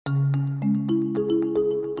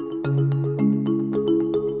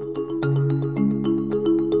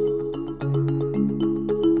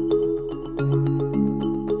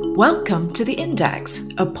Welcome to The Index,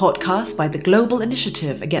 a podcast by the Global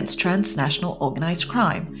Initiative Against Transnational Organized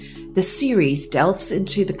Crime. This series delves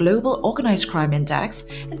into the Global Organized Crime Index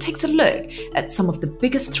and takes a look at some of the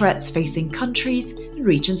biggest threats facing countries and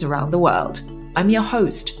regions around the world. I'm your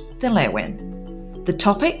host, Tin Le Nguyen. The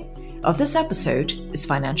topic of this episode is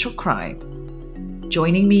financial crime.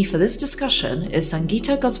 Joining me for this discussion is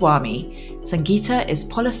Sangeeta Goswami. Sangeeta is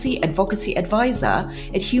Policy Advocacy Advisor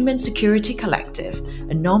at Human Security Collective,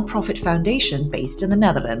 a non-profit foundation based in the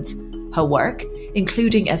Netherlands. Her work,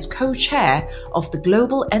 including as co-chair of the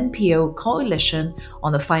Global NPO Coalition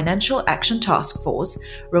on the Financial Action Task Force,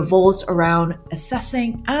 revolves around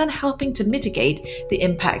assessing and helping to mitigate the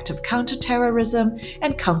impact of counterterrorism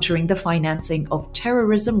and countering the financing of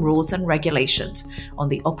terrorism rules and regulations on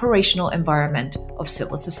the operational environment of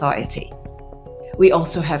civil society. We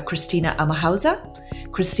also have Christina Amahauser.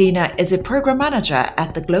 Christina is a program manager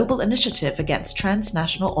at the Global Initiative Against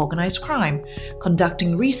Transnational Organized Crime,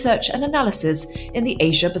 conducting research and analysis in the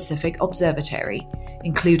Asia-Pacific Observatory,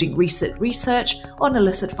 including recent research on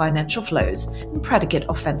illicit financial flows and predicate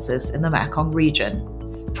offenses in the Mekong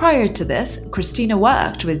region. Prior to this, Christina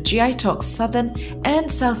worked with GI Talk's Southern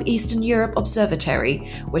and Southeastern Europe Observatory,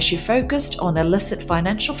 where she focused on illicit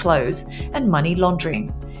financial flows and money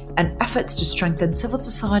laundering, and efforts to strengthen civil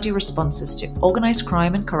society responses to organized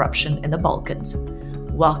crime and corruption in the Balkans.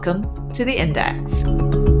 Welcome to The Index.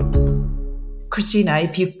 Christina,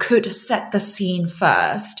 if you could set the scene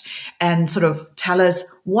first and sort of tell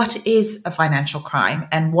us what is a financial crime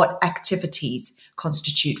and what activities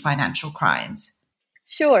constitute financial crimes.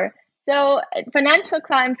 Sure. So financial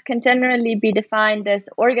crimes can generally be defined as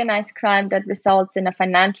organized crime that results in a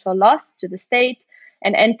financial loss to the state,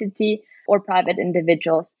 an entity, or private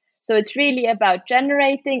individuals. So it's really about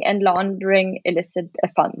generating and laundering illicit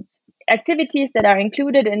funds. Activities that are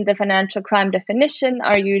included in the financial crime definition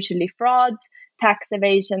are usually frauds, tax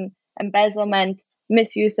evasion, embezzlement,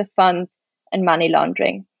 misuse of funds, and money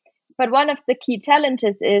laundering. But one of the key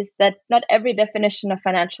challenges is that not every definition of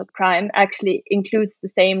financial crime actually includes the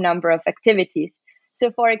same number of activities.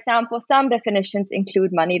 So, for example, some definitions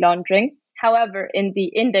include money laundering. However, in the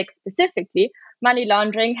index specifically, money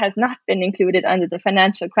laundering has not been included under the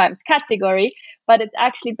financial crimes category, but it's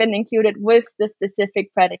actually been included with the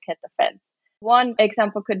specific predicate offense. One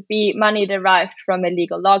example could be money derived from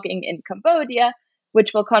illegal logging in Cambodia,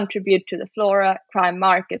 which will contribute to the Flora crime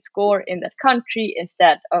market score in that country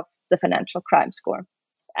instead of the financial crime score.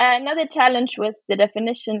 Another challenge with the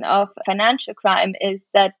definition of financial crime is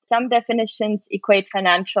that some definitions equate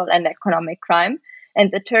financial and economic crime, and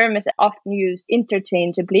the term is often used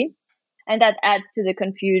interchangeably. And that adds to the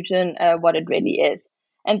confusion what it really is.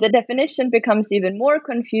 And the definition becomes even more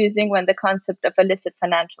confusing when the concept of illicit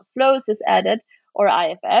financial flows is added, or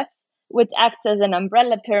IFFs, which acts as an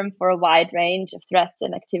umbrella term for a wide range of threats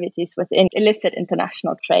and activities within illicit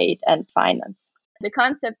international trade and finance. The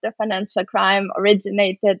concept of financial crime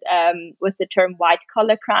originated with the term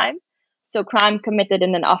white-collar crime, so crime committed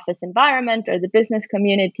in an office environment or the business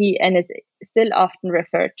community, and is still often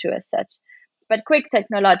referred to as such. But quick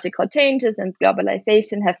technological changes and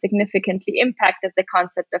globalization have significantly impacted the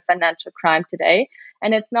concept of financial crime today,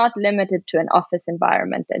 and it's not limited to an office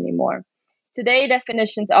environment anymore. Today,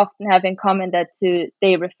 definitions often have in common that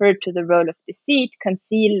they refer to the role of deceit,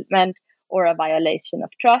 concealment, or a violation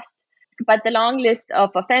of trust. But the long list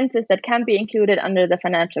of offenses that can be included under the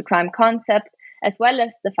financial crime concept, as well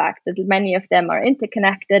as the fact that many of them are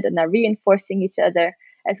interconnected and are reinforcing each other,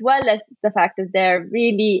 as well as the fact that they're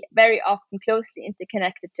really very often closely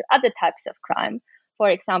interconnected to other types of crime.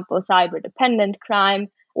 For example, cyber-dependent crime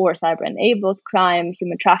or cyber-enabled crime,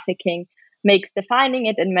 human trafficking, makes defining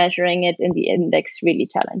it and measuring it in the index really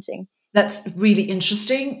challenging. That's really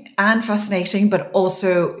interesting and fascinating, but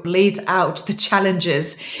also lays out the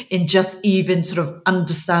challenges in just even sort of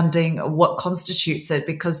understanding what constitutes it,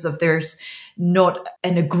 because there's not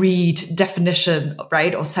an agreed definition,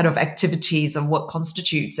 right, or set of activities of what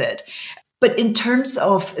constitutes it. But in terms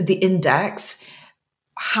of the index,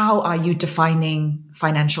 how are you defining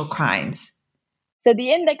financial crimes? So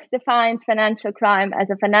the index defines financial crime as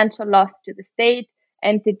a financial loss to the state,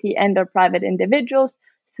 entity, and/or private individuals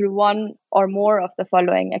through one or more of the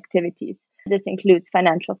following activities. This includes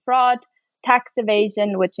financial fraud, tax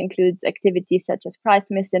evasion, which includes activities such as price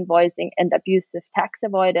misinvoicing and abusive tax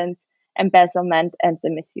avoidance, embezzlement, and the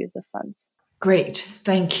misuse of funds. Great,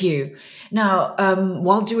 thank you. Now,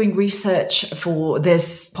 while doing research for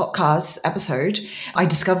this podcast episode, I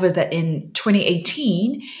discovered that in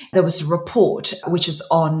 2018, there was a report which is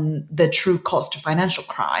on the true cost of financial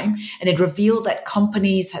crime, and it revealed that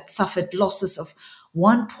companies had suffered losses of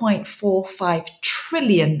 $1.45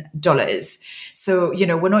 trillion. So,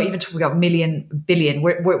 we're not even talking about million, billion.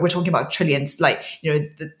 We're talking about trillions, like,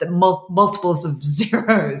 the multiples of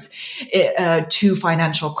zeros to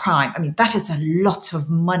financial crime. I mean, that is a lot of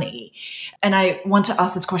money. And I want to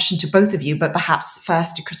ask this question to both of you, but perhaps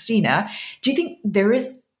first to Christina. Do you think there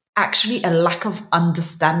is actually a lack of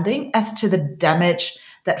understanding as to the damage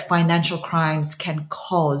that financial crimes can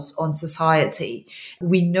cause on society?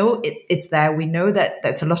 We know it's there. We know that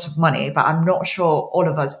there's a lot of money, but I'm not sure all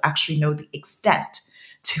of us actually know the extent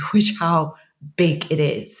to which how big it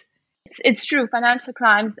is. It's true. Financial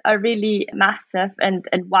crimes are really massive and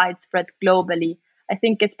widespread globally. I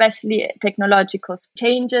think especially technological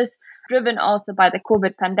changes driven also by the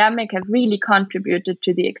COVID pandemic have really contributed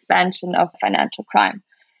to the expansion of financial crime.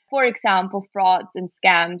 For example, frauds and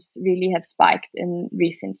scams really have spiked in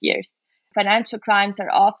recent years. Financial crimes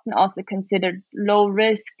are often also considered low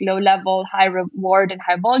risk, low level, high reward, and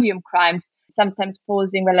high volume crimes, sometimes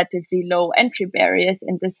posing relatively low entry barriers,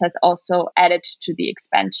 and this has also added to the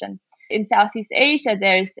expansion. In Southeast Asia,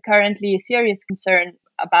 there is currently a serious concern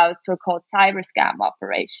about so-called cyber scam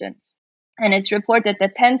operations. And it's reported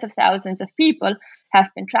that tens of thousands of people have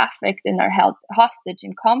been trafficked and are held hostage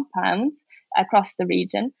in compounds across the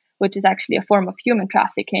region, which is actually a form of human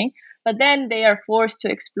trafficking. But then they are forced to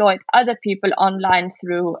exploit other people online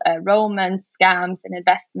through romance scams and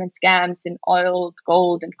investment scams in oil,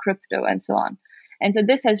 gold, and crypto, and so on. And so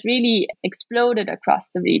this has really exploded across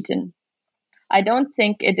the region. I don't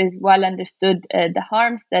think it is well understood the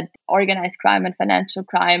harms that organized crime and financial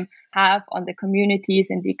crime have on the communities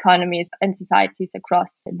and the economies and societies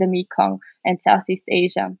across the Mekong and Southeast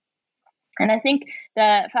Asia. And I think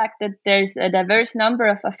the fact that there's a diverse number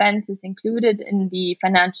of offenses included in the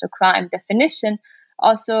financial crime definition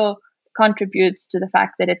also contributes to the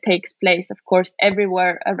fact that it takes place, of course,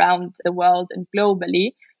 everywhere around the world and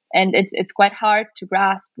globally. And it's quite hard to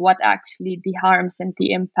grasp what actually the harms and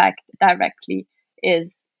the impact directly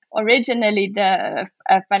is. Originally, the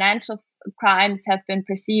financial crimes have been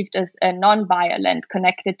perceived as non-violent,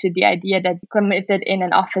 connected to the idea that committed in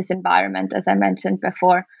an office environment, as I mentioned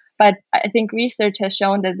before. But I think research has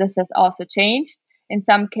shown that this has also changed. In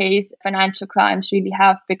some cases, financial crimes really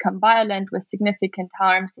have become violent, with significant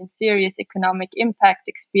harms and serious economic impact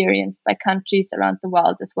experienced by countries around the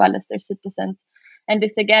world as well as their citizens. And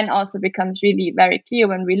this again also becomes really very clear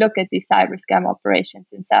when we look at these cyber scam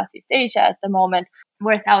operations in Southeast Asia at the moment,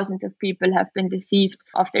 where thousands of people have been deceived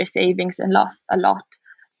of their savings and lost a lot.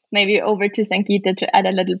 Maybe over to Sangeeta to add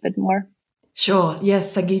a little bit more. Sure.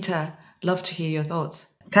 Yes, Sangeeta, love to hear your thoughts.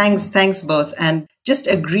 Thanks both. And just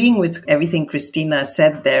agreeing with everything Christina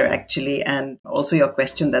said there, actually, and also your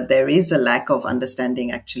question that there is a lack of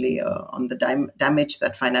understanding, actually, on the damage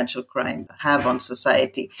that financial crime have on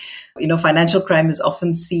society. Financial crime is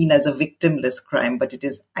often seen as a victimless crime, but it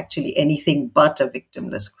is actually anything but a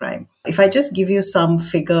victimless crime. If I just give you some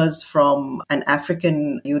figures from an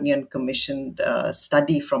African Union commissioned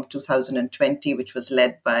study from 2020, which was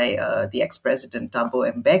led by the ex-president Thabo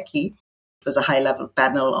Mbeki. It was a high-level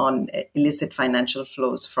panel on illicit financial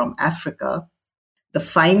flows from Africa. The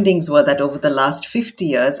findings were that over the last 50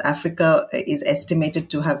 years, Africa is estimated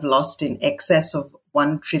to have lost in excess of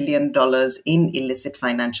 $1 trillion in illicit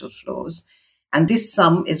financial flows. And this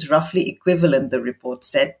sum is roughly equivalent, the report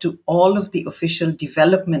said, to all of the official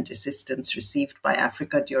development assistance received by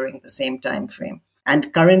Africa during the same time frame.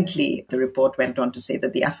 And currently, the report went on to say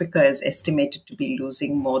that the Africa is estimated to be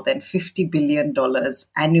losing more than $50 billion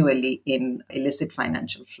annually in illicit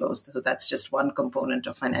financial flows. So that's just one component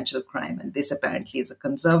of financial crime. And this apparently is a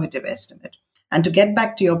conservative estimate. And to get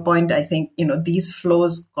back to your point, I think, these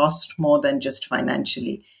flows cost more than just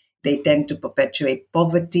financially. They tend to perpetuate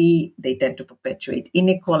poverty. They tend to perpetuate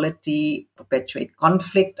inequality, perpetuate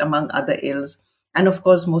conflict, among other ills. And of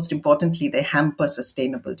course, most importantly, they hamper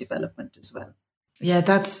sustainable development as well. Yeah,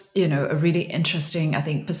 that's, a really interesting, I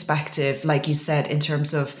think, perspective, like you said, in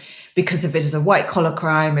terms of, because if it is a white collar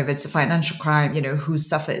crime, if it's a financial crime, who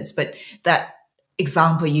suffers. But that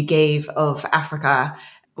example you gave of Africa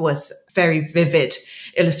was very vivid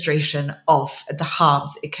illustration of the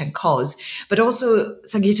harms it can cause. But also,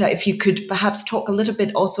 Sangeeta, if you could perhaps talk a little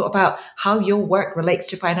bit also about how your work relates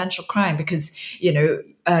to financial crime, because,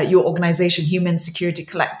 your organization, Human Security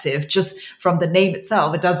Collective, just from the name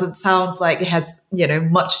itself, it doesn't sound like it has,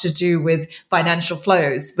 much to do with financial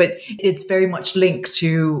flows, but it's very much linked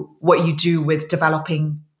to what you do with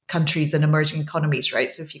developing countries and emerging economies,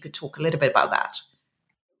 right? So if you could talk a little bit about that.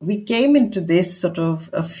 We came into this sort of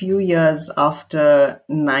a few years after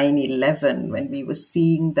 9/11, when we were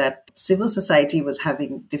seeing that civil society was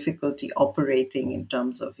having difficulty operating in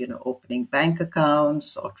terms of, opening bank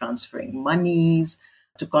accounts or transferring monies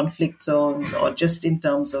to conflict zones, or just in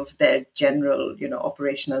terms of their general,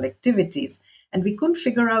 operational activities. And we couldn't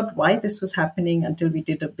figure out why this was happening until we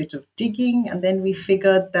did a bit of digging. And then we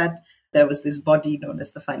figured that there was this body known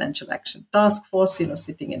as the Financial Action Task Force,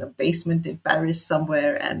 sitting in a basement in Paris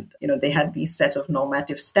somewhere. And, they had these set of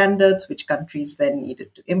normative standards, which countries then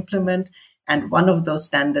needed to implement. And one of those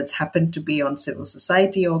standards happened to be on civil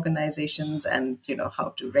society organizations and, how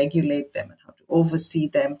to regulate them and how to oversee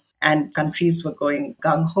them. And countries were going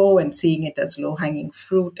gung-ho and seeing it as low-hanging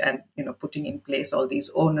fruit and, putting in place all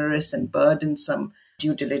these onerous and burdensome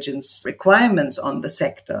due diligence requirements on the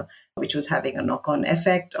sector, which was having a knock-on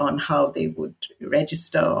effect on how they would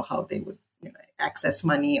register or how they would access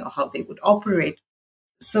money or how they would operate.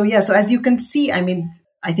 So as you can see,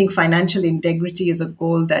 I think financial integrity is a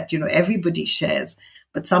goal that, everybody shares.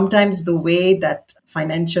 But sometimes the way that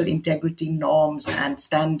financial integrity norms and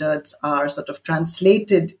standards are sort of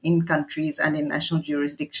translated in countries and in national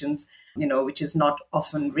jurisdictions, which is not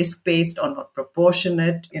often risk-based or not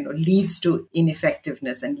proportionate, leads to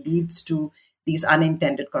ineffectiveness and leads to these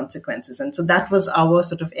unintended consequences. And so that was our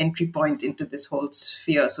sort of entry point into this whole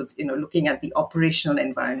sphere. So, looking at the operational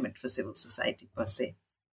environment for civil society per se.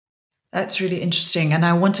 That's really interesting. And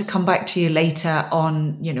I want to come back to you later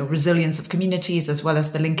on, resilience of communities as well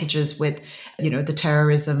as the linkages with, the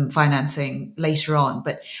terrorism financing later on.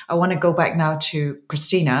 But I want to go back now to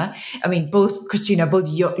Christina. Both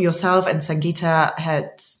yourself and Sangeeta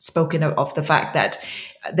had spoken of the fact that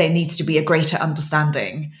there needs to be a greater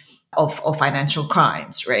understanding of financial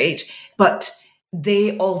crimes, right? But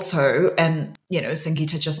they also, and,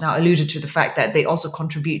 Sangeeta just now alluded to the fact that they also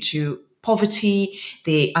contribute to poverty,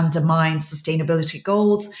 they undermine sustainability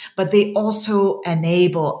goals, but they also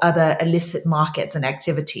enable other illicit markets and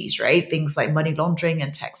activities, right? Things like money laundering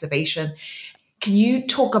and tax evasion. Can you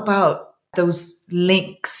talk about those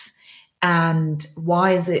links and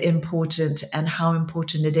why is it important and how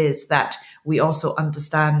important it is that we also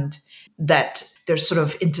understand that they're sort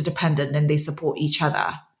of interdependent and they support each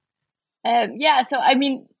other?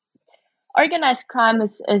 Organized crime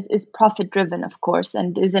is profit-driven, of course,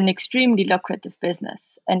 and is an extremely lucrative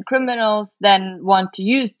business. And criminals then want to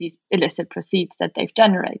use these illicit proceeds that they've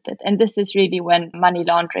generated. And this is really when money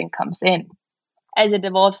laundering comes in, as it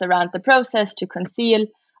evolves around the process to conceal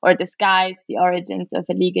or disguise the origins of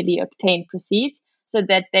illegally obtained proceeds so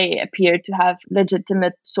that they appear to have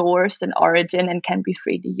legitimate source and origin and can be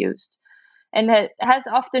freely used. And it has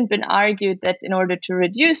often been argued that in order to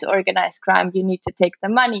reduce organized crime, you need to take the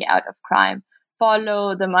money out of crime,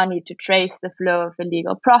 follow the money to trace the flow of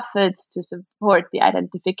illegal profits, to support the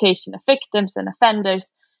identification of victims and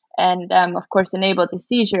offenders, and of course, enable the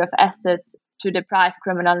seizure of assets to deprive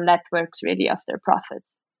criminal networks really of their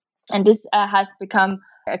profits. And this has become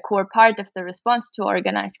a core part of the response to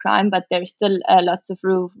organized crime, but there's still lots of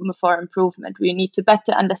room for improvement. We need to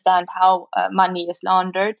better understand how money is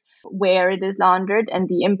laundered, where it is laundered, and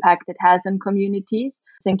the impact it has on communities.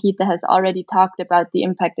 Sangeeta has already talked about the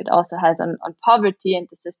impact it also has on poverty and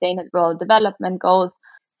the sustainable development goals.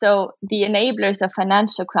 So the enablers of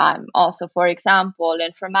financial crime also, for example,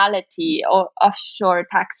 informality or offshore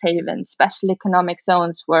tax havens, special economic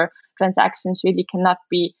zones where transactions really cannot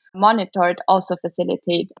be monitored, also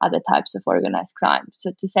facilitate other types of organized crime.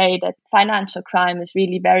 So to say that financial crime is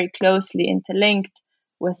really very closely interlinked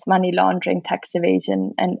with money laundering, tax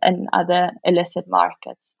evasion, and other illicit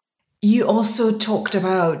markets. You also talked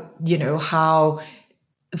about, how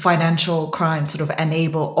financial crime sort of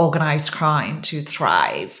enable organized crime to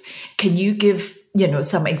thrive. Can you give,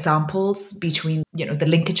 some examples between, the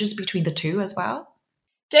linkages between the two as well?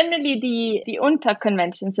 Generally, the UNCTAD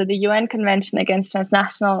Convention, so the UN Convention Against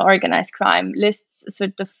Transnational Organized Crime, lists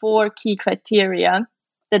sort of 4 key criteria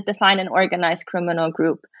that define an organized criminal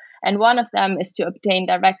group. And one of them is to obtain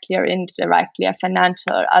directly or indirectly a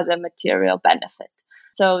financial or other material benefit.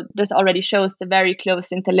 So this already shows the very close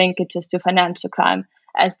interlinkages to financial crime,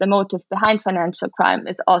 as the motive behind financial crime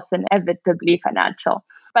is also inevitably financial.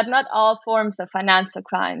 But not all forms of financial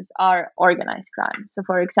crimes are organized crime. So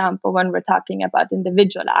for example, when we're talking about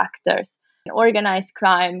individual actors, organized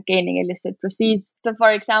crime gaining illicit proceeds. So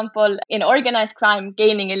for example, in organized crime,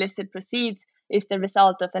 gaining illicit proceeds is the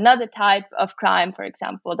result of another type of crime, for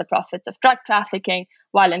example, the profits of drug trafficking,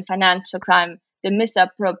 while in financial crime, the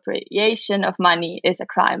misappropriation of money is a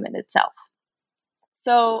crime in itself.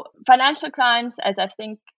 So financial crimes, as I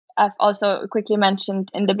think I've also quickly mentioned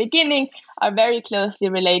in the beginning, are very closely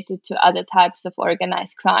related to other types of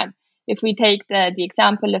organized crime. If we take the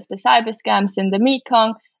example of the cyber scams in the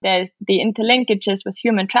Mekong, there's the interlinkages with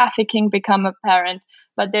human trafficking become apparent,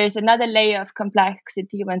 but there's another layer of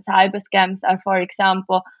complexity when cyber scams are, for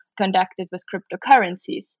example, conducted with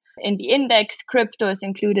cryptocurrencies. In the index, crypto is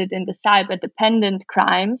included in the cyber-dependent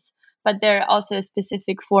crimes, but they're also a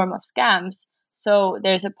specific form of scams. So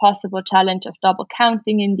there's a possible challenge of double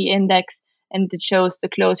counting in the index, and it shows the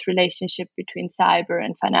close relationship between cyber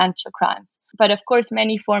and financial crimes. But of course,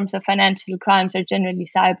 many forms of financial crimes are generally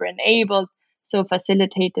cyber-enabled, so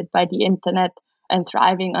facilitated by the internet and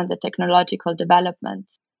thriving on the technological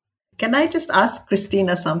developments. Can I just ask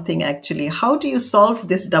Christina something actually? How do you solve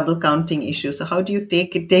this double counting issue? So how do you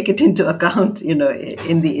take it into account, in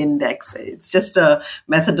the index? It's just a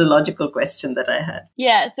methodological question that I had.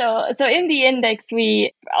 Yeah, so in the index,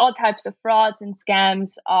 all types of frauds and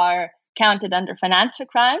scams are counted under financial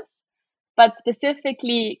crimes, but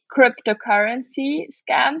specifically cryptocurrency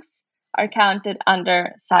scams are counted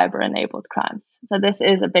under cyber-enabled crimes. So this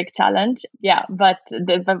is a big challenge. Yeah, but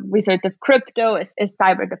we sort of crypto is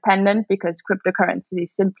cyber-dependent because cryptocurrency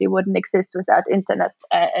simply wouldn't exist without internet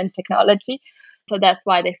and technology. So that's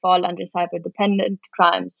why they fall under cyber-dependent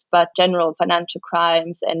crimes, but general financial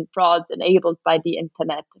crimes and frauds enabled by the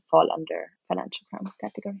internet fall under financial crime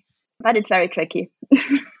category. But it's very tricky.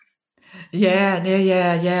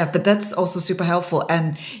 Yeah. But that's also super helpful.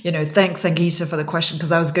 And, thanks, Sangeeta, for the question,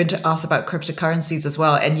 because I was going to ask about cryptocurrencies as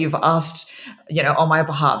well. And you've asked, on my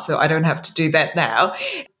behalf, so I don't have to do that now.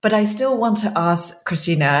 But I still want to ask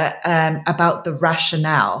Christina about the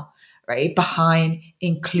rationale, right, behind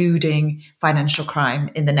including financial crime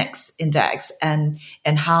in the next index, and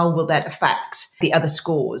how will that affect the other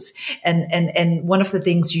scores? And one of the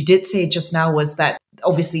things you did say just now was that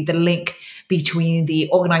obviously the link between the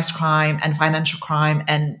organized crime and financial crime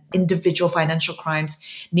and individual financial crimes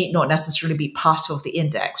need not necessarily be part of the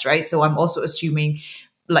index, right? So I'm also assuming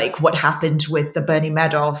like what happened with the Bernie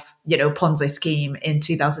Madoff, Ponzi scheme in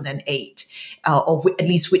 2008, or at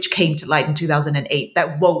least which came to light in 2008,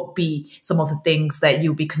 that won't be some of the things that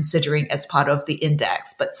you'll be considering as part of the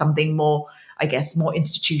index, but something more, I guess, more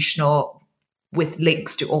institutional with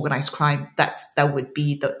links to organized crime. That would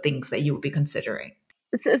be the things that you would be considering.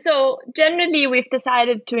 So generally, we've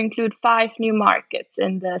decided to include 5 new markets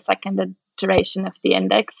in the second iteration of the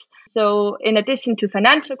index. So in addition to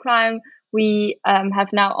financial crime, we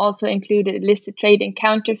have now also included illicit trading,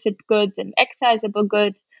 counterfeit goods and excisable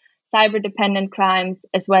goods, cyber-dependent crimes,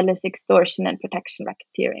 as well as extortion and protection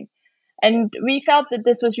racketeering. And we felt that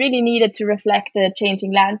this was really needed to reflect the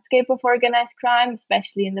changing landscape of organized crime,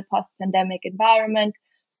 especially in the post-pandemic environment.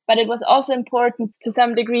 But it was also important to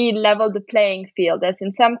some degree level the playing field, as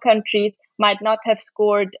in some countries might not have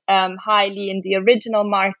scored highly in the original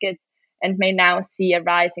markets and may now see a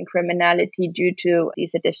rise in criminality due to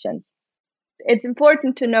these additions. It's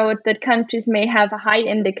important to note that countries may have a high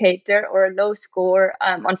indicator or a low score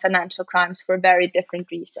on financial crimes for very different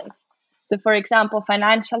reasons. So, for example,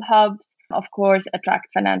 financial hubs, of course,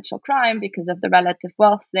 attract financial crime because of the relative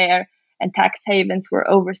wealth there, and tax havens where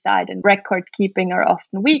oversight and record keeping are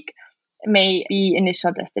often weak may be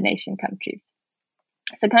initial destination countries.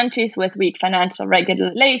 So countries with weak financial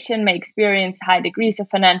regulation may experience high degrees of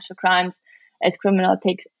financial crimes as criminals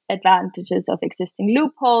take advantages of existing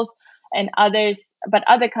loopholes, and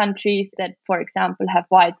other countries that, for example, have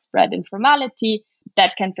widespread informality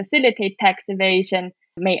that can facilitate tax evasion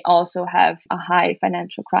may also have a high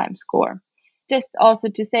financial crime score. Just also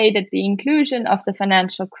to say that the inclusion of the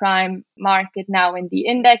financial crime market now in the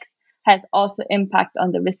index has also impact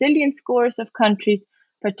on the resilience scores of countries,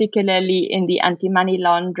 particularly in the anti-money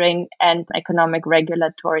laundering and economic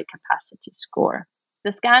regulatory capacity score.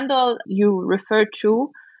 The scandal you referred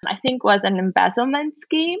to, I think, was an embezzlement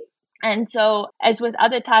scheme. And so, as with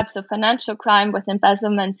other types of financial crime with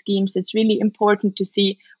embezzlement schemes, it's really important to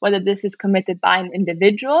see whether this is committed by an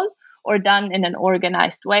individual or done in an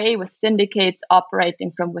organized way with syndicates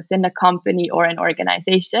operating from within a company or an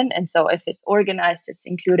organization. And so if it's organized, it's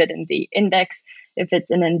included in the index. If it's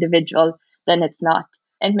an individual, then it's not.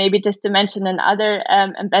 And maybe just to mention another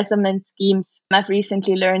embezzlement schemes, I've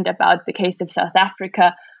recently learned about the case of South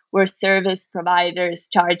Africa, where service providers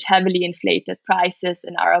charge heavily inflated prices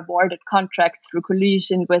and are awarded contracts through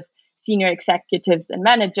collusion with senior executives and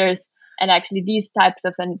managers. And actually, these types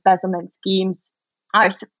of embezzlement schemes are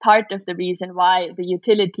part of the reason why the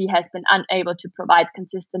utility has been unable to provide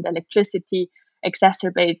consistent electricity,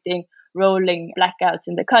 exacerbating rolling blackouts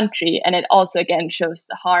in the country. And it also, again, shows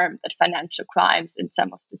the harm that financial crimes and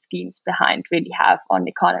some of the schemes behind really have on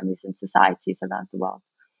economies and societies around the world.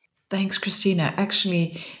 Thanks, Christina.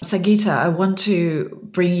 Actually, Sangeeta, I want to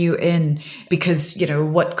bring you in because,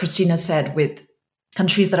 what Christina said with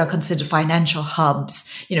countries that are considered financial hubs,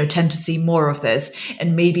 tend to see more of this.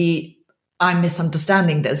 And maybe I'm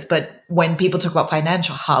misunderstanding this, but when people talk about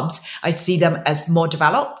financial hubs, I see them as more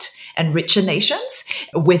developed and richer nations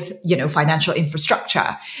with, financial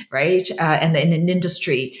infrastructure, right? And in an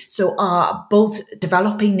industry. So are both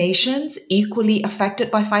developing nations equally affected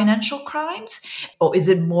by financial crimes? Or is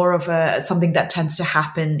it more of something that tends to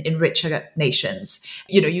happen in richer nations?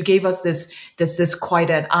 You gave us this quite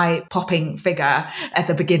an eye-popping figure at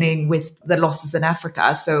the beginning with the losses in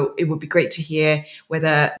Africa. So it would be great to hear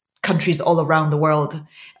whether countries all around the world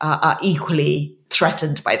are equally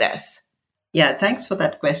threatened by this. Yeah, thanks for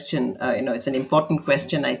that question. It's an important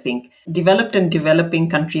question, I think. Developed and developing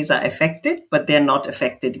countries are affected, but they're not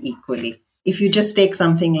affected equally. If you just take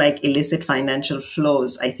something like illicit financial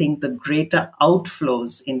flows, I think the greater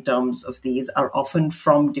outflows in terms of these are often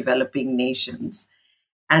from developing nations.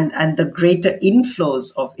 And the greater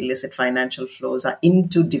inflows of illicit financial flows are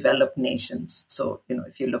into developed nations. So,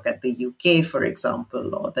 if you look at the UK, for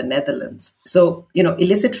example, or the Netherlands. So,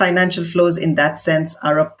 illicit financial flows in that sense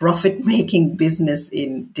are a profit-making business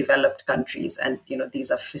in developed countries. And,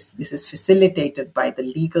 this is facilitated by the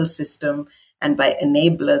legal system and by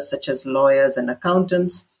enablers such as lawyers and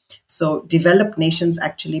accountants. So developed nations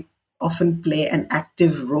actually often play an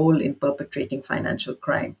active role in perpetrating financial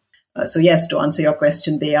crime. So yes, to answer your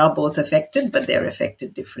question, they are both affected, but they're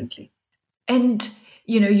affected differently. And,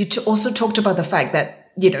 you also talked about the fact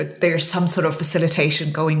that, there's some sort of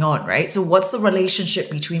facilitation going on, right? So what's the relationship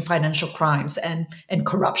between financial crimes and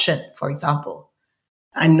corruption, for example?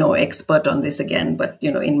 I'm no expert on this again, but,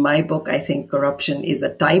 in my book, I think corruption is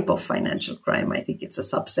a type of financial crime. I think it's a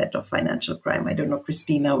subset of financial crime. I don't know,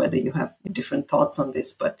 Christina, whether you have different thoughts on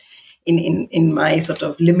this, but in my sort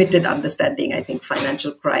of limited understanding, I think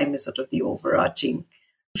financial crime is sort of the overarching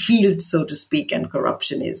field, so to speak, and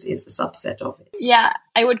corruption is a subset of it. Yeah,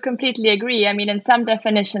 I would completely agree. I mean, in some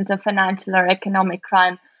definitions of financial or economic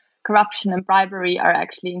crime, corruption and bribery are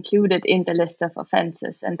actually included in the list of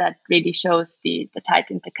offenses. And that really shows the tight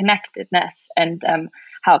interconnectedness and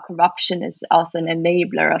how corruption is also an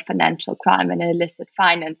enabler of financial crime, and illicit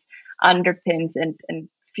finance underpins and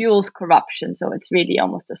fuels corruption. So it's really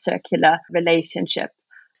almost a circular relationship.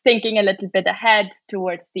 Thinking a little bit ahead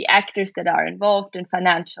towards the actors that are involved in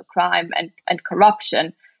financial crime and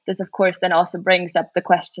corruption, this of course then also brings up the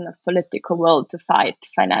question of political will to fight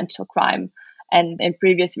financial crime. And in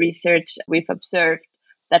previous research, we've observed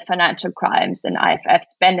that financial crimes and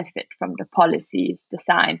IFFs benefit from the policies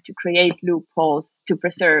designed to create loopholes to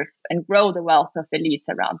preserve and grow the wealth of elites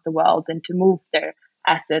around the world and to move their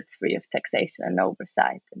assets free of taxation and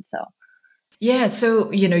oversight. And so, yeah,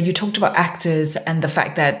 so, you talked about actors and the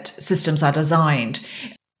fact that systems are designed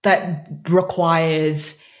that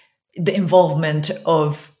requires the involvement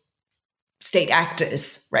of state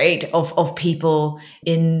actors, right? Of people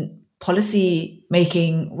in policy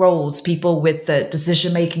making roles, people with the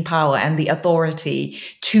decision making power and the authority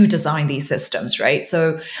to design these systems, right?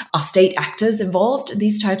 So are state actors involved in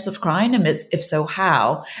these types of crime? And if so,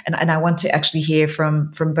 how? And I want to actually hear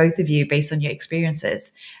from both of you based on your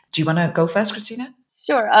experiences. Do you want to go first, Christina?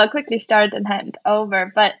 Sure, I'll quickly start and hand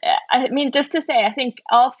over. But I mean, just to say, I think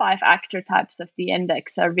all 5 actor types of the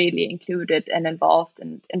index are really included and involved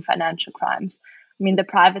in financial crimes. I mean, the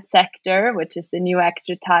private sector, which is the new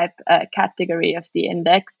actor type category of the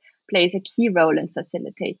index, plays a key role in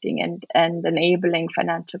facilitating and enabling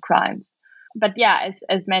financial crimes. But yeah,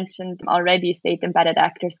 as mentioned already, state-embedded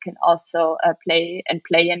actors can also play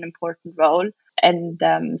an important role. And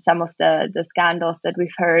some of the scandals that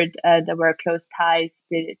we've heard, there were close ties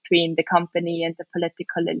between the company and the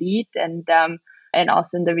political elite. And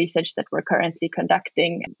also in the research that we're currently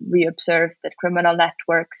conducting, we observed that criminal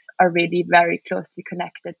networks are really very closely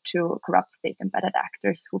connected to corrupt state-embedded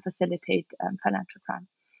actors who facilitate financial crime.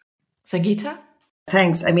 Sangeeta?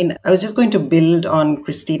 Thanks. I mean, I was just going to build on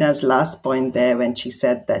Christina's last point there when she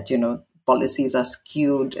said that, policies are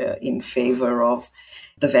skewed in favor of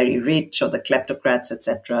the very rich or the kleptocrats,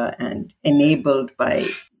 etc., and enabled by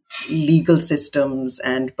legal systems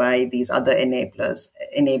and by these other enablers,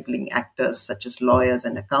 enabling actors such as lawyers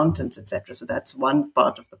and accountants, etc. So that's one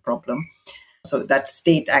part of the problem. So that's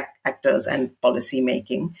state actors and policy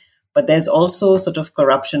making. But there's also sort of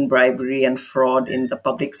corruption, bribery, and fraud in the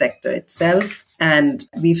public sector itself. And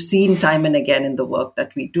we've seen time and again in the work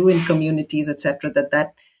that we do in communities, etc.,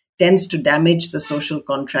 that tends to damage the social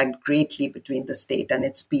contract greatly between the state and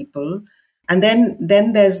its people. And then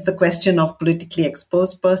there's the question of politically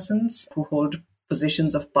exposed persons who hold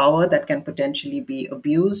positions of power that can potentially be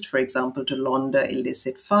abused, for example, to launder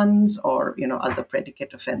illicit funds or, other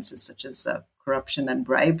predicate offenses such as corruption and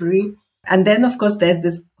bribery. And then, of course, there's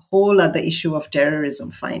this whole other issue of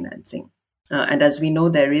terrorism financing. And as we know,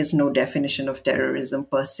 there is no definition of terrorism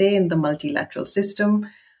per se in the multilateral system.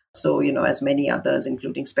 So, as many others,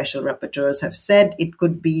 including special rapporteurs, have said, it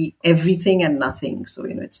could be everything and nothing. So,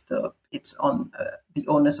 it's on the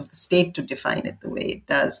onus of the state to define it the way it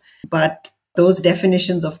does. But those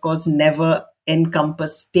definitions, of course, never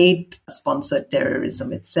encompass state-sponsored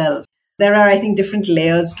terrorism itself. There are, I think, different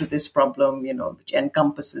layers to this problem, which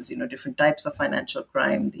encompasses, different types of financial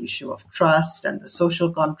crime, the issue of trust and the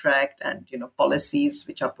social contract and, policies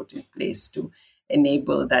which are put in place to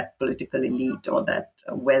enable that political elite or that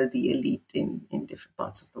wealthy elite in different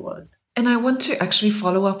parts of the world. And I want to actually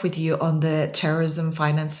follow up with you on the terrorism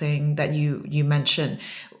financing that you mentioned.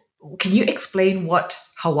 Can you explain what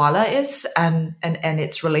Hawala is and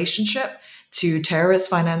its relationship to terrorist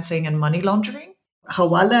financing and money laundering?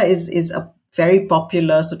 Hawala is a very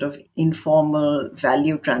popular sort of informal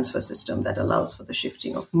value transfer system that allows for the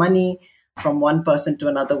shifting of money from one person to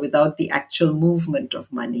another without the actual movement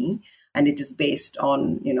of money. And it is based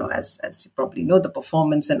on, as you probably know, the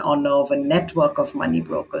performance and honor of a network of money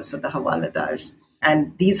brokers, so the Hawaladars.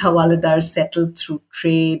 And these Hawaladars settle through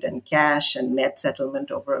trade and cash and net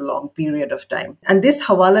settlement over a long period of time. And this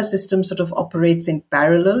Hawala system sort of operates in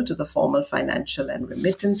parallel to the formal financial and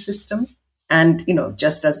remittance system. And,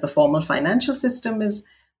 just as the formal financial system is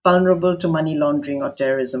vulnerable to money laundering or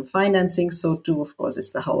terrorism financing, so too, of course,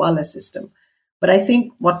 is the Hawala system. But I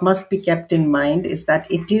think what must be kept in mind is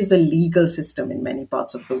that it is a legal system in many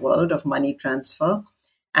parts of the world of money transfer.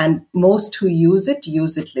 And most who use it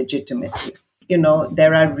legitimately.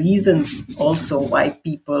 There are reasons also why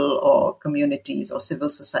people or communities or civil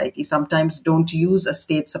society sometimes don't use a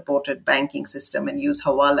state-supported banking system and use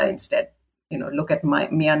Hawala instead. Look at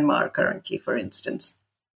Myanmar currently, for instance.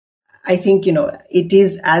 I think, it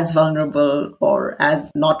is as vulnerable or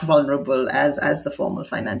as not vulnerable as the formal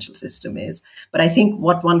financial system is. But I think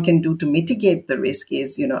what one can do to mitigate the risk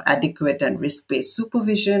is, adequate and risk-based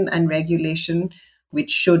supervision and regulation, which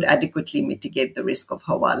should adequately mitigate the risk of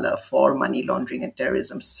Hawala for money laundering and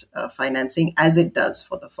terrorism financing, as it does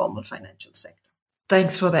for the formal financial sector.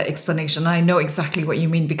 Thanks for that explanation. I know exactly what you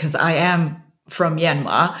mean because I am from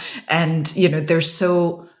Myanmar, and there's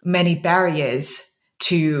so many barriers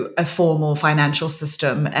to a formal financial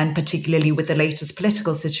system, and particularly with the latest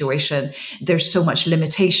political situation, there's so much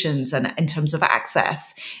limitations and in terms of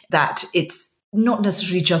access that it's not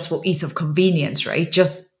necessarily just for ease of convenience, right?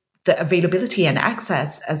 Just the availability and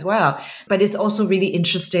access as well. But it's also really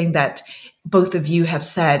interesting that both of you have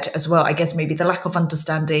said as well, I guess maybe the lack of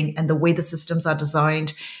understanding and the way the systems are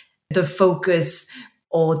designed, the focus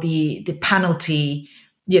or the penalty,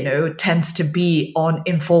 tends to be on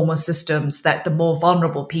informal systems that the more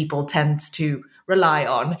vulnerable people tend to rely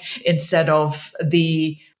on instead of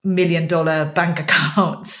the $1 million bank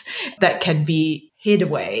accounts that can be hid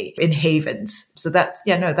away in havens. So that's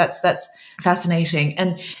fascinating.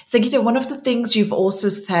 And Sangeeta, one of the things you've also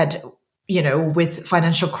said, with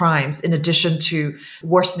financial crimes, in addition to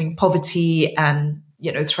worsening poverty and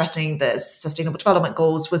threatening the Sustainable Development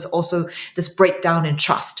Goals, was also this breakdown in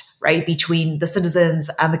trust, right, between the citizens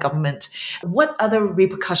and the government. What other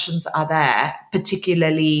repercussions are there,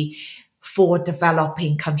 particularly for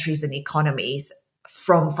developing countries and economies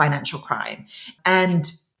from financial crime?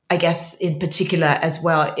 And I guess in particular as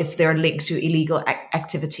well, if they're linked to illegal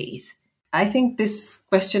activities? I think this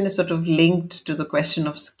question is sort of linked to the question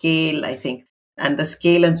of scale, I think. And the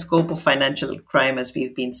scale and scope of financial crime, as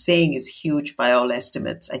we've been saying, is huge by all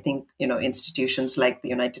estimates. I think, institutions like the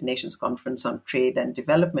United Nations Conference on Trade and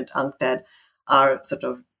Development, UNCTAD, are sort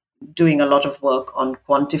of doing a lot of work on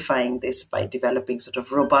quantifying this by developing sort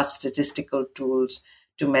of robust statistical tools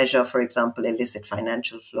to measure, for example, illicit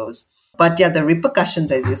financial flows. But yeah, the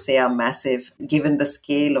repercussions, as you say, are massive given the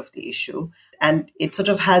scale of the issue. And it sort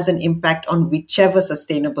of has an impact on whichever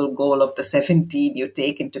sustainable goal of the 17 you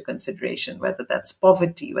take into consideration, whether that's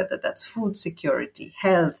poverty, whether that's food security,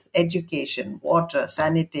 health, education, water,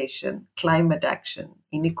 sanitation, climate action,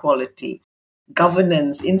 inequality,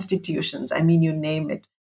 governance, institutions, I mean, you name it.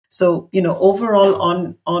 So, overall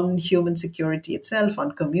on human security itself,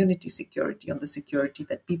 on community security, on the security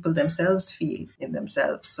that people themselves feel in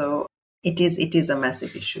themselves. So it is a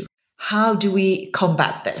massive issue. How do we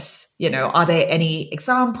combat this? Are there any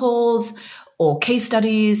examples or case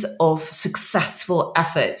studies of successful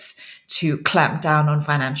efforts to clamp down on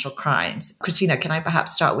financial crimes? Christina, can I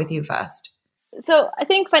perhaps start with you first? So I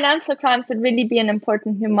think financial crimes would really be an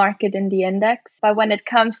important new market in the index. But when it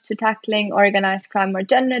comes to tackling organized crime more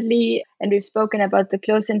generally, and we've spoken about the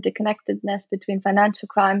close interconnectedness between financial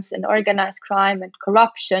crimes and organized crime and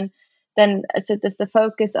corruption, then sort of the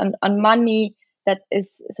focus on money that is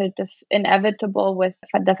sort of inevitable with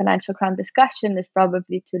the financial crime discussion is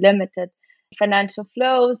probably too limited. Financial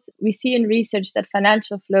flows, we see in research that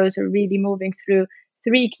financial flows are really moving through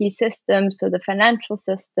three key systems, so the financial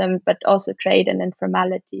system, but also trade and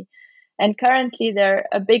informality. And currently, there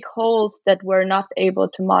are big holes that we're not able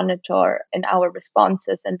to monitor in our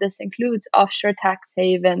responses. And this includes offshore tax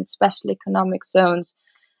havens, special economic zones,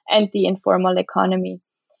 and the informal economy.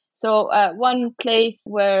 So one place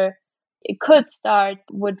where it could start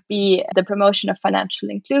would be the promotion of financial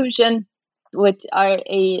inclusion, which are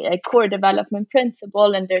a core development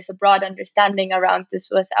principle. And there's a broad understanding around this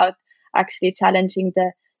without actually challenging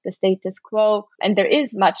the status quo. And there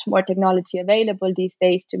is much more technology available these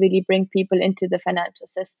days to really bring people into the financial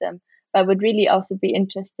system. But would really also be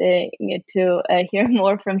interesting to hear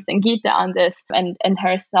more from Sangeeta on this and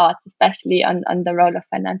her thoughts, especially on the role of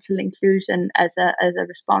financial inclusion as a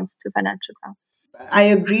response to financial crime. I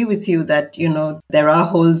agree with you that, there are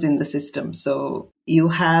holes in the system. So you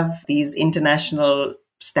have these international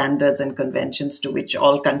standards and conventions to which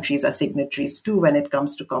all countries are signatories to when it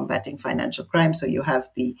comes to combating financial crime. So you have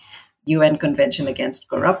the UN Convention Against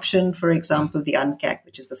Corruption, for example, the UNCAC,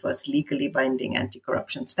 which is the first legally binding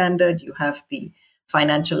anti-corruption standard. You have the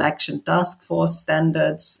Financial Action Task Force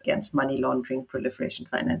standards against money laundering, proliferation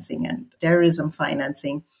financing, and terrorism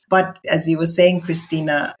financing. But as you were saying,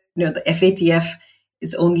 Christina, the FATF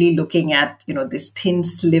is only looking at, this thin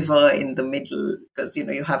sliver in the middle because,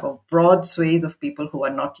 you have a broad swathe of people who are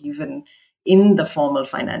not even in the formal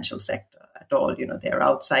financial sector at all. They're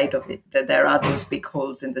outside of it. There are those big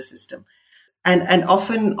holes in the system. And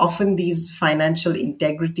often these financial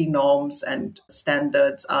integrity norms and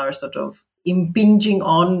standards are sort of impinging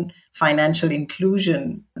on financial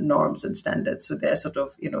inclusion norms and standards. So they're sort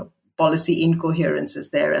of, policy incoherences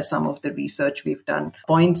there, as some of the research we've done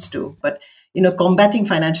points to. But combating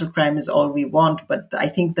financial crime is all we want, but I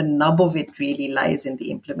think the nub of it really lies in the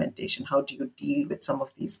implementation. How do you deal with some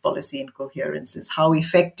of these policy incoherences? How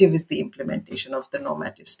effective is the implementation of the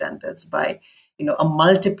normative standards by a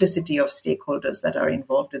multiplicity of stakeholders that are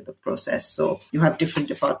involved in the process? So you have different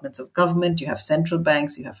departments of government, you have central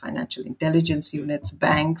banks, you have financial intelligence units,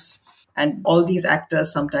 banks, and all these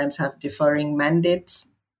actors sometimes have differing mandates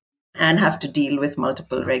and have to deal with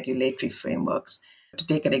multiple regulatory frameworks. To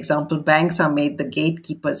take an example, banks are made the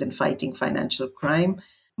gatekeepers in fighting financial crime,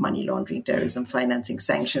 money laundering, terrorism financing,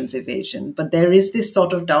 sanctions evasion. But there is this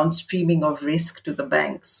sort of downstreaming of risk to the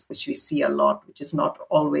banks, which we see a lot, which is not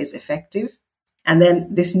always effective. And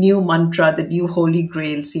then this new mantra, the new holy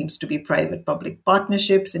grail, seems to be private-public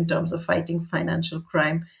partnerships in terms of fighting financial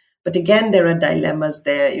crime. But again, there are dilemmas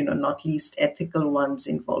there, not least ethical ones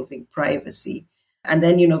involving privacy. And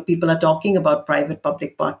then, people are talking about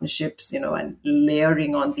private-public partnerships, and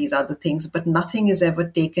layering on these other things, but nothing is ever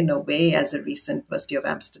taken away, as a recent University of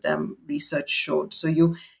Amsterdam research showed. So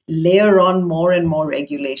you layer on more and more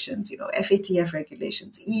regulations, FATF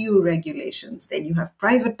regulations, EU regulations, then you have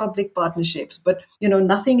private-public partnerships, but,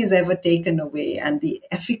 nothing is ever taken away. And the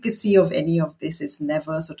efficacy of any of this is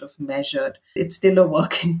never sort of measured. It's still a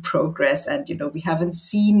work in progress. And, we haven't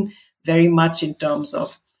seen very much in terms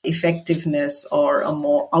of effectiveness or a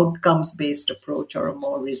more outcomes-based approach or a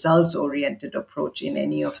more results-oriented approach in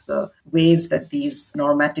any of the ways that these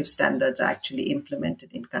normative standards are actually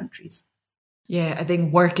implemented in countries. Yeah, I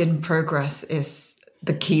think work in progress is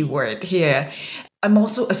the key word here. I'm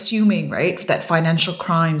also assuming, right, that financial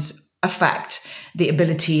crimes affect the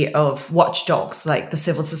ability of watchdogs like the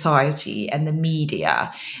civil society and the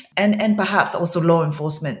media and perhaps also law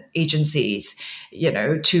enforcement agencies,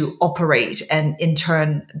 to operate. And in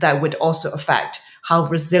turn, that would also affect how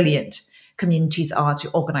resilient communities are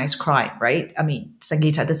to organized crime, right? I mean,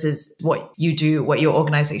 Sangeeta, this is what you do, what your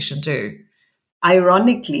organization do.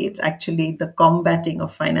 Ironically, it's actually the combating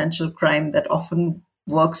of financial crime that often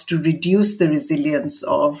works to reduce the resilience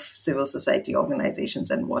of civil society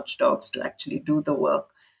organizations and watchdogs to actually do the work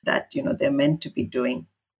that, they're meant to be doing.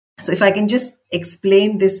 So if I can just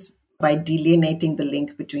explain this by delineating the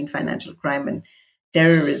link between financial crime and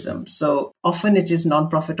terrorism. So often it is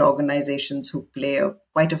nonprofit organizations who play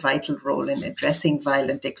quite a vital role in addressing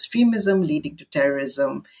violent extremism leading to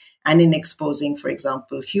terrorism, and in exposing, for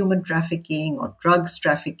example, human trafficking or drugs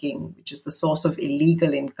trafficking, which is the source of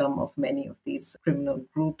illegal income of many of these criminal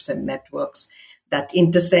groups and networks that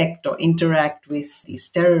intersect or interact with these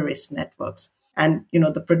terrorist networks. And,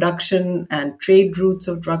 the production and trade routes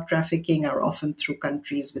of drug trafficking are often through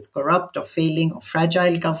countries with corrupt or failing or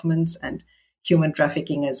fragile governments. And human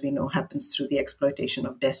trafficking, as we know, happens through the exploitation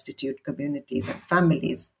of destitute communities and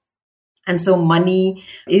families. And so money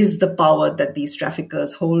is the power that these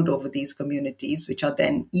traffickers hold over these communities, which are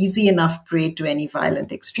then easy enough prey to any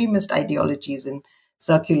violent extremist ideologies in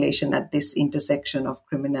circulation at this intersection of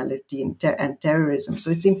criminality and terrorism. So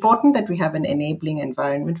it's important that we have an enabling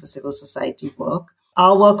environment for civil society work.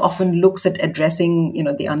 Our work often looks at addressing,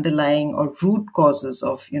 the underlying or root causes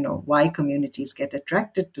of, why communities get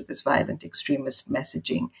attracted to this violent extremist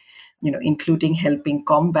messaging, including helping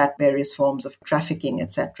combat various forms of trafficking,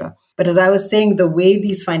 etc. But as I was saying, the way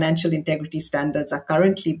these financial integrity standards are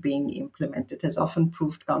currently being implemented has often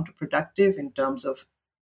proved counterproductive in terms of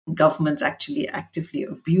governments actually actively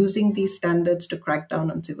abusing these standards to crack down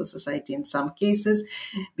on civil society in some cases,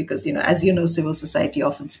 because, as you know, civil society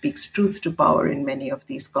often speaks truth to power in many of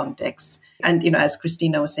these contexts. And, as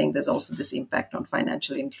Christina was saying, there's also this impact on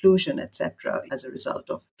financial inclusion, etc., as a result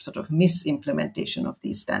of sort of misimplementation of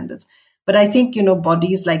these standards. But I think,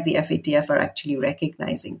 bodies like the FATF are actually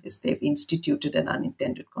recognizing this. They've instituted an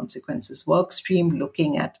unintended consequences work stream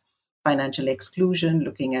looking at financial exclusion,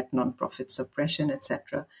 looking at nonprofit suppression,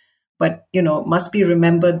 etc. But, must be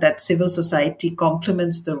remembered that civil society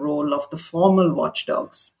complements the role of the formal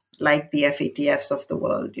watchdogs, like the FATFs of the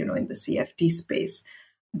world, in the CFT space.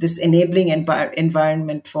 This enabling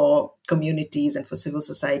environment for communities and for civil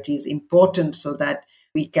society is important so that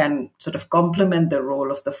we can sort of complement the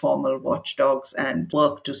role of the formal watchdogs and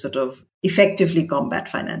work to sort of effectively combat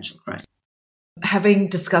financial crime. Having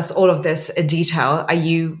discussed all of this in detail, are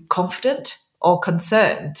you confident or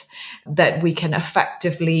concerned that we can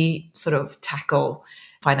effectively sort of tackle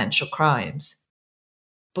financial crimes?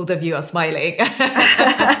 Both of you are smiling, but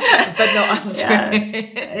not answering.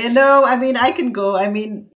 Yeah. I can go.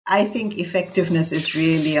 I think effectiveness is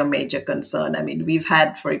really a major concern. We've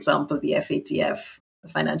had, for example, the FATF, the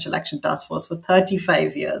Financial Action Task Force, for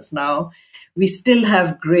 35 years now. We still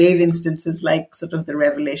have grave instances like sort of the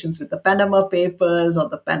revelations with the Panama Papers or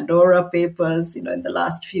the Pandora Papers, in the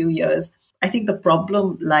last few years. I think the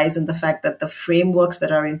problem lies in the fact that the frameworks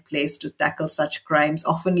that are in place to tackle such crimes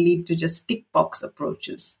often lead to just tick box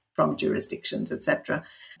approaches from jurisdictions, etc.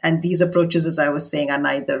 And these approaches, as I was saying, are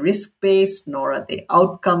neither risk-based nor are they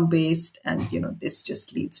outcome-based. And, this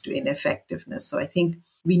just leads to ineffectiveness. So I think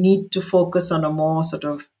we need to focus on a more sort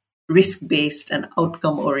of risk-based and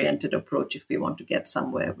outcome-oriented approach if we want to get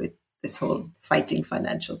somewhere with this whole fighting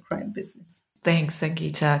financial crime business. Thanks,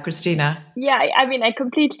 Sangeeta. Christina? Yeah, I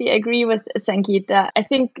completely agree with Sangeeta. I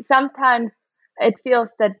think sometimes it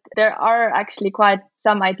feels that there are actually quite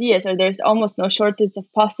some ideas, or there's almost no shortage of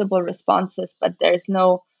possible responses, but there's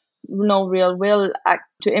no real will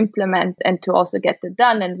to implement and to also get it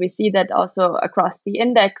done. And we see that also across the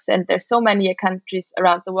index. And there's so many countries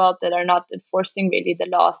around the world that are not enforcing really the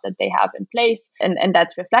laws that they have in place. And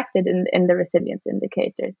that's reflected in the resilience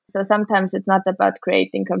indicators. So sometimes it's not about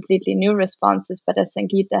creating completely new responses, but as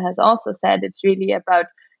Sangeeta has also said, it's really about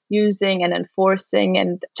using and enforcing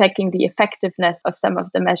and checking the effectiveness of some of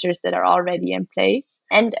the measures that are already in place.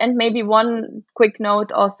 And maybe one quick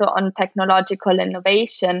note also on technological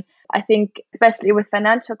innovation. I think especially with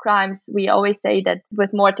financial crimes, we always say that with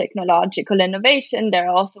more technological innovation, there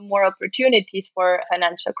are also more opportunities for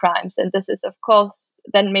financial crimes. And this is, of course,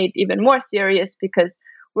 then made even more serious because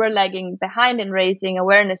we're lagging behind in raising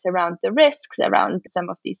awareness around the risks around some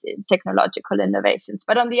of these technological innovations.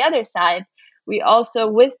 But on the other side, we also,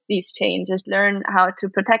 with these changes, learn how to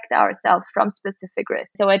protect ourselves from specific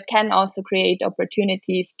risks. So it can also create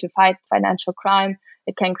opportunities to fight financial crime.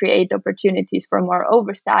 It can create opportunities for more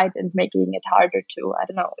oversight and making it harder to,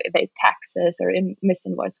 evade taxes or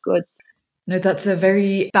misinvoice goods. No, that's a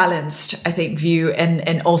very balanced, I think, view,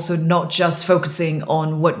 and also not just focusing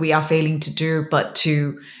on what we are failing to do, but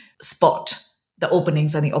to spot the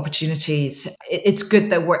openings and the opportunities. It's good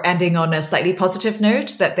that we're ending on a slightly positive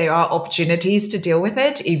note, that there are opportunities to deal with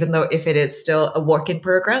it, even though if it is still a work in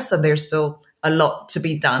progress and there's still a lot to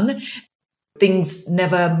be done. Things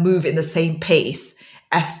never move in the same pace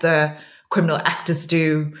as the criminal actors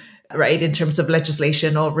do, right? In terms of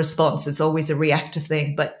legislation or response, it's always a reactive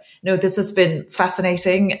thing. But no, this has been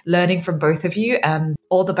fascinating learning from both of you, and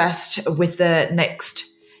all the best with the next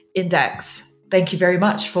index. Thank you very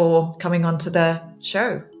much for coming on to the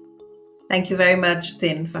show. Thank you very much,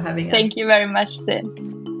 Thin, for having us. Thank you very much, Thin.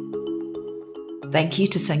 Thank you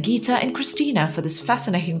to Sangeeta and Christina for this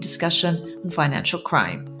fascinating discussion on financial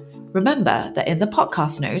crime. Remember that in the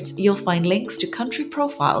podcast notes, you'll find links to country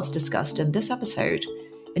profiles discussed in this episode.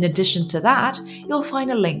 In addition to that, you'll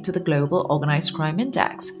find a link to the Global Organized Crime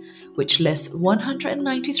Index, which lists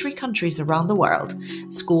 193 countries around the world,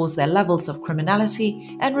 scores their levels of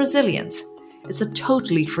criminality and resilience. It's a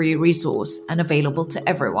totally free resource and available to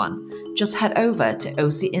everyone. Just head over to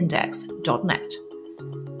ocindex.net.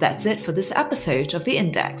 That's it for this episode of The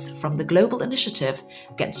Index from the Global Initiative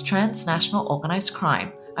Against Transnational Organized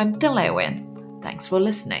Crime. I'm Tin Le Nguyen. Thanks for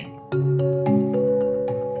listening.